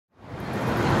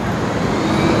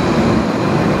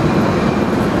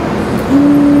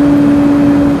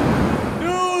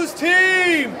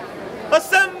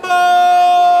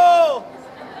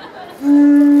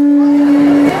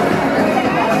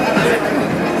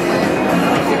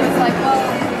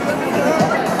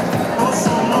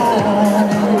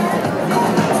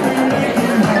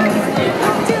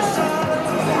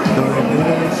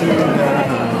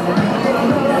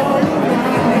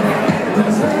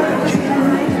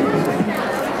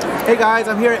Hey guys,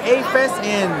 I'm here at AnimeFEST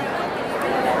in,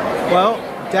 well,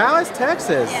 Dallas,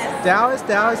 Texas. Dallas,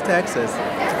 Texas.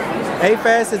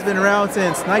 AnimeFEST has been around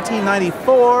since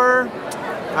 1994.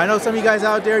 I know some of you guys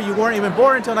out there, you weren't even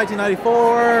born until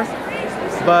 1994,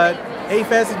 but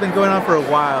AnimeFEST has been going on for a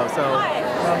while, so.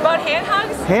 About hand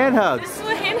hugs? Hand hugs. This is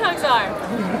what hand hugs are.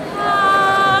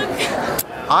 Hug.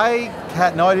 I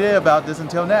had no idea about this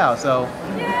until now, so.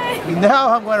 Yay. Now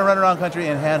I'm going to run around the country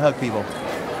and hand hug people.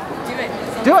 Do it.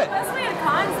 Do it. Especially at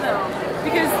cons though,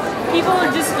 because people are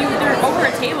just, they're over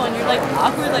a table and you're like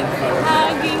awkward, like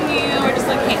hugging you, or just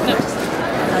like hand hug.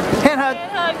 Hand hug.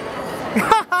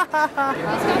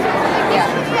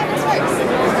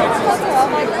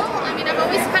 I mean, I've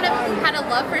always kind of had a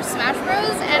love for Smash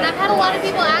Bros, and I've had a lot of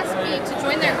people ask me to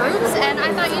join their groups, and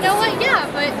I thought, you know what, yeah,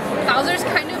 but Bowser's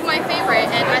kind of my favorite,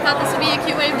 and I thought this would be a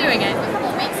cute way of doing it. A couple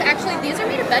of weeks, actually, these are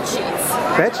made of bed sheets.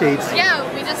 Bed sheets? Yeah,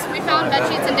 we found bed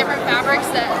sheets in different fabrics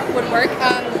that would work.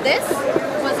 This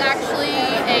was actually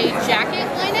a jacket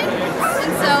lining,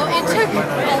 and so it took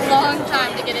a long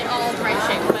time to get it all the right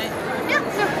shape, but yeah,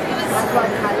 it was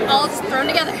all just thrown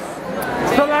together.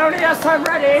 Thelonious, I'm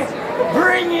ready.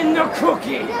 Bring in the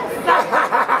cookie. Oh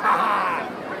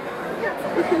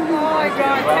my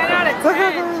god, 10 out of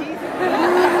 10. Jesus.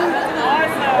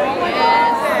 Awesome. Oh my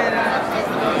god.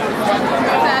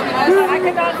 I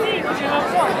could not see.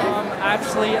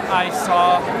 Actually, I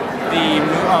saw the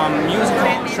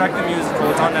musical, Shrek the Musical.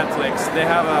 It's on Netflix. They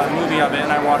have a movie of it,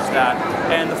 and I watched that.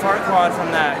 And the Farquaad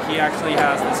from that, he actually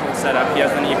has this whole setup. He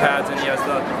has the knee pads, and he has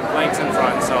the legs in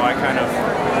front, so I kind of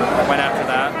went after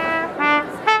that.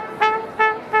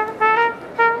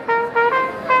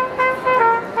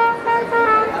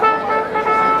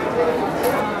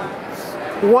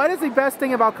 What is the best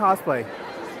thing about cosplay?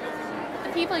 The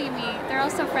people you meet, they're all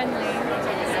so friendly.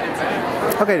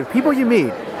 Okay, the people you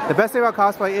meet. The best thing about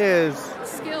cosplay is...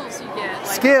 Skills you get. Like,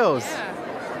 skills. Yeah.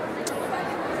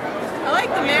 I like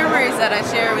the memories that I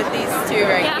share with these two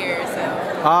right here. So.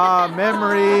 Ah,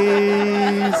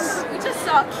 memories. We just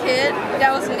saw a kid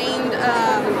that was named.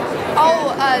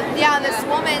 Yeah, this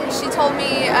woman, she told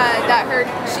me that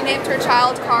she named her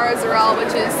child Kara Zor-El,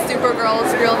 which is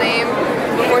Supergirl's real name,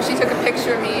 before she took a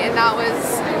picture of me, and that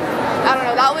was, I don't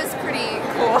know, that was pretty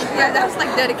cool. Yeah, that was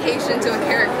like dedication to a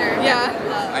character. Yeah.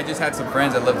 I just had some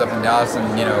friends that lived up in Dallas, and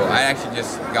I actually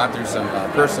just gone through some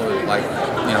personal, life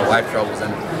troubles,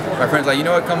 and my friends like, you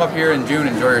know what, come up here in June,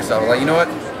 enjoy yourself. Like, you know what,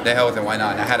 the hell with it, why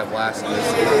not? And I had a blast on this.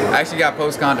 I actually got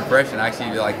post-con depression. I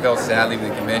actually felt sad leaving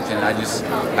the convention, and I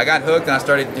got hooked, and I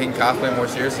started taking cosplay more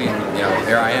seriously, and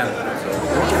here I am.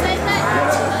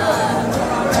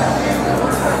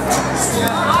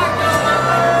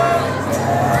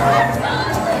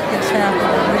 It's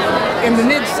happening. In the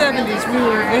mid-'70s, we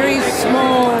were a very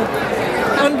small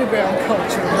underground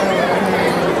culture.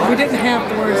 We didn't have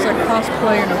the words like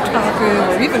cosplay and otaku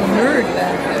or even nerd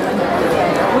back then.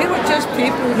 We were just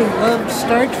people who loved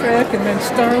Star Trek and then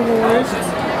Star Wars.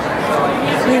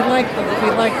 And we liked the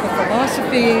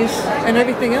philosophies and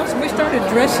everything else. And we started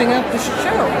dressing up to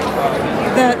show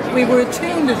that we were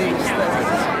attuned to these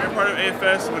things. Part of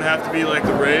AnimeFEST would have to be like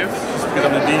the rave, just because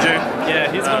I'm the DJ.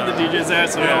 Yeah, he's one of the DJs there,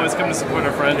 so we always come to support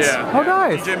our friends. Yeah. Oh,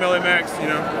 nice. DJ Melly Max,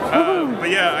 But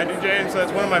yeah, I DJ, and so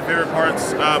that's one of my favorite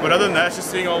parts. But other than that, it's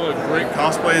just seeing all the great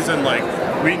cosplays and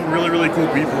meeting really, really cool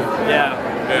people. Yeah.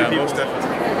 Yeah, most definitely.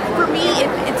 For me,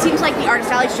 it seems like the artist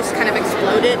alleys just kind of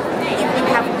exploded. You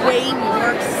have way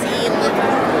more to see, and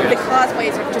the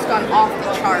cosplays have just gone off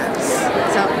the charts.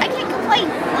 So I can't complain.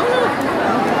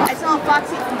 I saw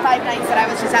Foxy from Five Nights that I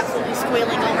was just absolutely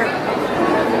squealing over.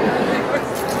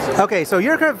 Okay, so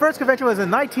your first convention was in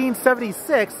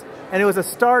 1976, and it was a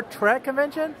Star Trek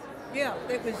convention? Yeah,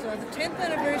 it was the 10th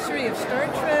anniversary of Star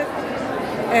Trek,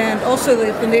 and also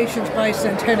the nation's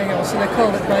bicentennial, so they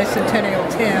called it Bicentennial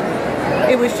 10.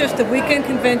 It was just a weekend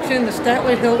convention, the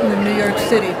Statler Hilton in New York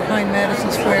City, behind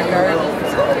Madison Square Garden.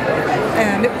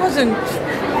 And it wasn't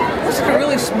a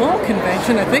really small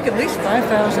convention. I think at least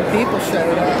 5,000 people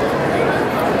showed up.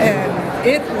 And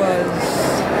it was,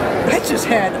 I just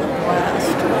had a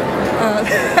blast.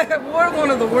 I wore one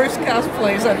of the worst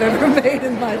cosplays I've ever made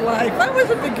in my life. I was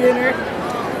a beginner.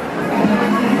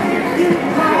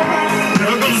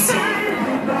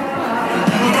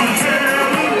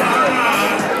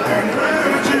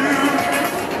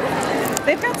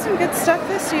 They've got some good stuff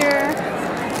this year.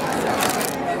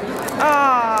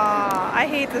 Oh, I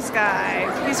hate this guy.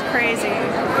 He's crazy.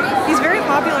 He's very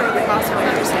popular with the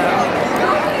cosplayers,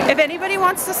 though. If anybody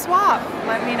wants to swap,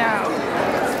 let me know.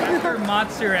 For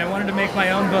Matsu, I wanted to make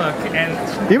my own book,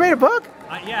 and you made a book?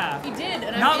 Yeah. He did.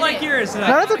 And not like yours. No,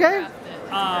 that's okay.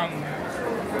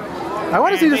 I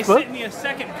want to see this book. They sent me a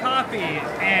second copy,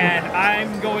 and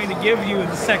I'm going to give you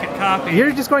the second copy.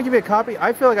 You're just going to give me a copy?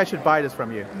 I feel like I should buy this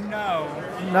from you. No.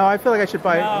 No, I feel like I should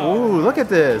buy it. No. Ooh, look at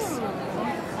this.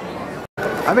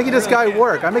 I'm making this guy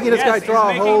work. I'm making this guy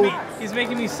draw a whole... He's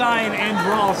making me sign and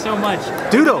draw so much.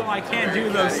 Doodle. I can't do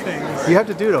those things. You have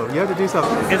to doodle. You have to do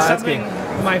something. It's something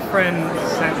my friend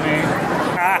sent me.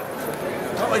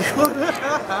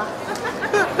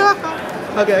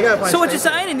 Okay, I gotta find. So what you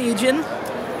signing, Eugen?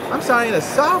 I'm signing a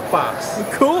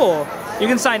softbox. Cool. You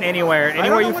can sign anywhere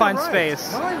you find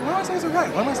space. Why am I supposed to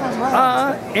write? Why am I supposed to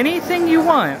write? Anything you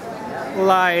want,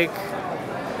 like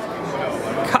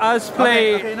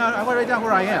cosplay. Okay, no, I want to write down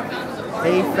where I am.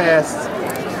 AFest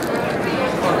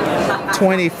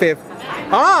 25th.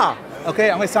 Ah, okay.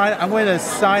 I'm going to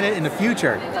sign it in the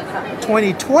future.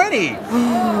 2020.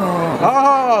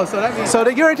 Oh, so that means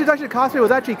your introduction to cosplay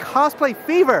was actually Cosplay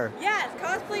Fever. Yes,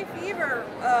 Cosplay Fever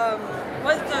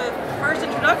was the first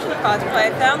introduction to cosplay.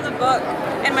 I found the book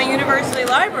in my university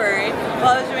library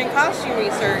while I was doing costume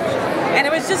research, and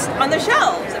it was just on the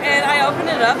shelves. And I opened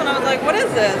it up, and I was like, "What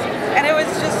is this?" And it was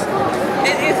just,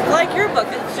 it's like your book.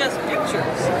 It's just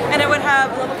pictures, and it would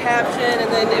have a little caption, and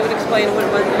then it would explain what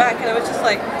it was in the back, and it was just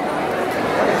like,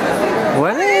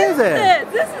 What is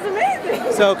it? This is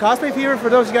amazing. So Cosplay Fever, for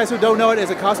those of you guys who don't know it, is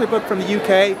a cosplay book from the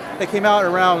UK that came out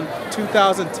around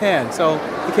 2010. So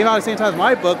it came out at the same time as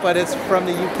my book, but it's from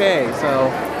the UK.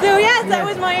 So yes, that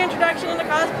was my introduction into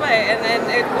cosplay, and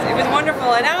it was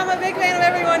wonderful. And now I'm a big fan of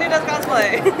everyone who does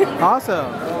cosplay.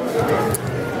 Awesome.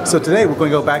 So today we're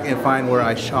going to go back and find where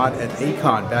I shot at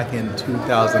Acon back in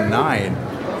 2009.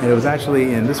 And it was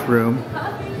actually in this room,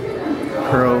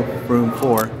 Pearl Room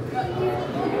 4.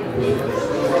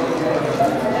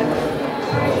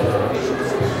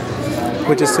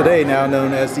 Which is today now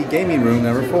known as the gaming room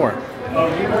number 4.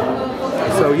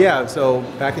 So yeah, so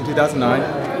back in 2009,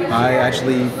 I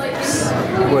actually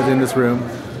was in this room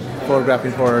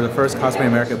photographing for the first Cosplay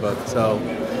America book. So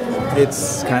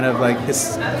it's kind of like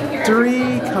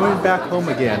history coming back home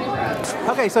again.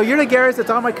 Okay, so you're the Garrus that's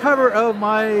on my cover of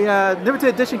my limited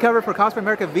edition cover for Cosplay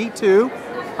America V2.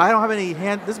 I don't have any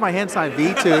hand, this is my hand sign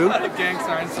V2. Gang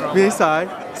signs from V-side.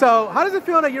 So how does it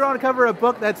feel that you're on the cover of a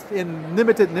book that's in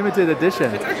limited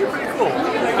edition? It's actually pretty cool.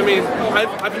 I mean,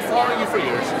 I've been following you for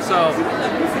years, so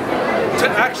to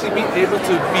actually be able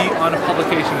to be on a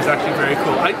publication is actually very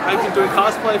cool. I've been doing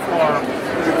cosplay for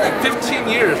 15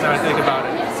 years now I think about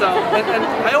it. So, and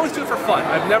I always do it for fun.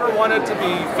 I've never wanted to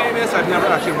be famous. I've never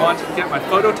actually wanted to get my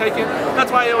photo taken.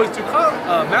 That's why I always do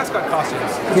mascot costumes.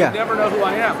 Yeah. You never know who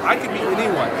I am. I could be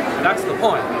anyone. That's the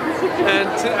point. And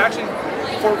to actually,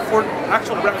 for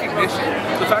actual recognition,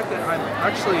 the fact that I'm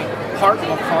actually part of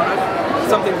a product,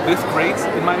 something this great,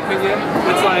 in my opinion,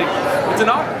 it's like, it's an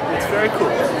honor. It's very cool.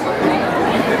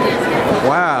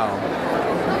 Wow.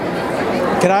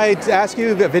 Can I ask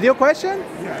you a video question?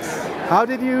 Yes. How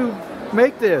did you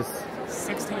make this?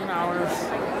 16 hours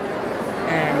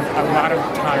and a lot of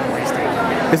time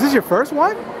wasted. Is this your first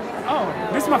one? Oh,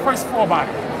 this is my first full body.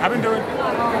 I do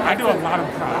a lot of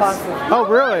props. Oh,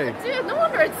 really? Dude, no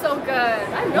wonder it's so good.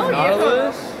 I know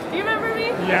Nautilus? you. Do you remember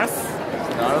me? Yes.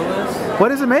 Nautilus?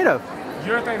 What is it made of?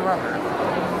 Urethane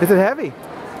rubber. Is it heavy?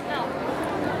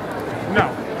 No.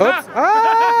 Oops.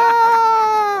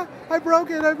 Ah! I broke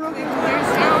it. Yeah.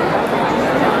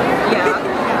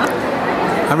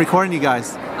 I'm recording you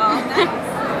guys. Oh, nice.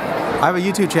 I have a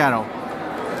YouTube channel.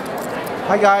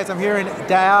 Hi guys, I'm here in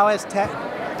Dallas, Texas.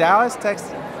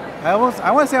 I want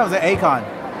to say I was at Acon.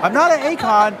 I'm not at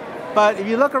Acon, but if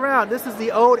you look around, this is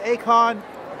the old Acon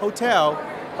Hotel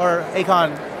or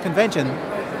Acon Convention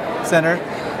Center.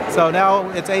 So now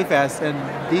it's AFest, and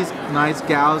these nice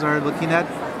gals are looking at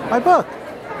my book.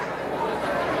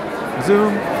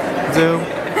 Zoom, zoom,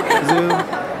 zoom,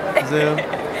 zoom.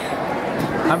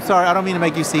 I'm sorry, I don't mean to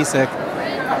make you seasick.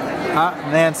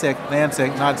 Land sick,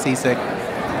 not seasick.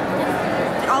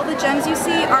 All the gems you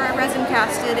see are resin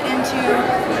casted into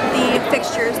the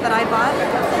fixtures that I bought.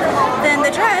 Then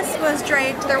the dress was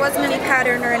draped. There wasn't any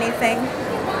pattern or anything.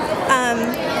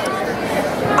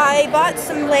 I bought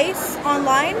some lace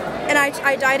online and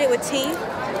I dyed it with tea.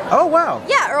 Oh wow!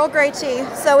 Yeah, Earl Grey tea.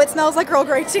 So it smells like Earl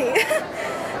Grey tea.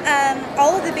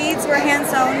 All of the beads were hand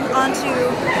sewn onto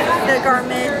the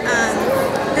garment.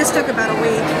 This took about a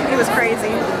week. It was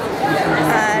crazy.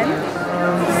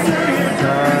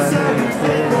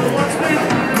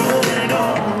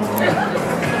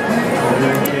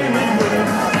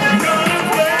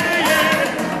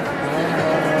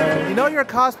 You know you're a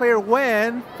cosplayer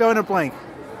when, fill in a blank.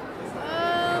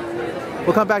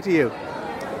 We'll come back to you.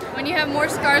 When you have more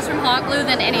scars from hot glue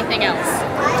than anything else.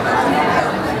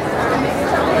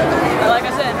 Like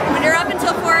I said, when you're up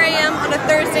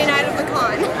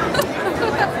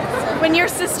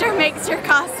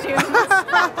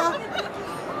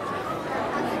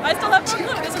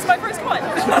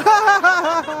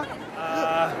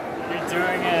You're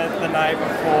doing it the night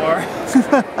before.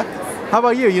 How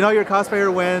about you? You know you're a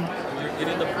cosplayer when? You're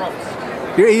eating the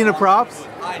props. You're eating the props?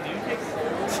 I do.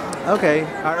 Okay.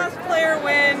 Cosplayer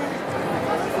when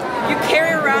you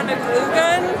carry around a glue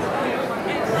gun.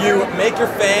 You make your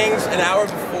fangs an hour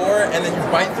before, and then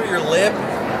you bite through your lip,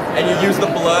 and you use the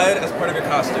blood as part of your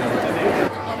costume.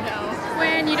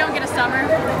 When you don't get a summer.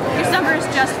 Your summer is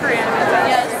just for AnimeFEST.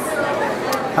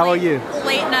 Yes. How about you?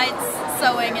 Late nights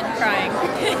sewing and crying.